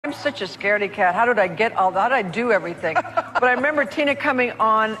I'm such a scaredy cat. How did I get all that? How did I do everything? But I remember Tina coming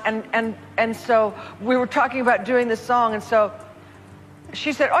on, and so we were talking about doing this song, and so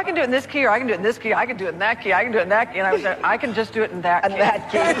she said, oh, I can do it in this key, or I can do it in this key, I can do it in that key, I can do it in that key. And I was like, I can just do it in that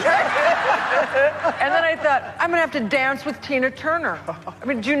key. And then I thought, I'm going to have to dance with Tina Turner. I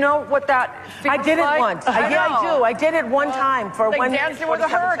mean, do you know what that feels like? I did it once. Yeah, I do. I did it one time for like one dancing with a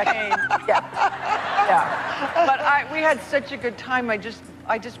hurricane. Yeah. But we had such a good time.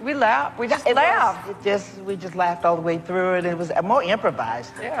 We laughed. We just laughed. We just laughed all the way through it. It was more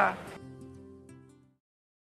improvised. Yeah.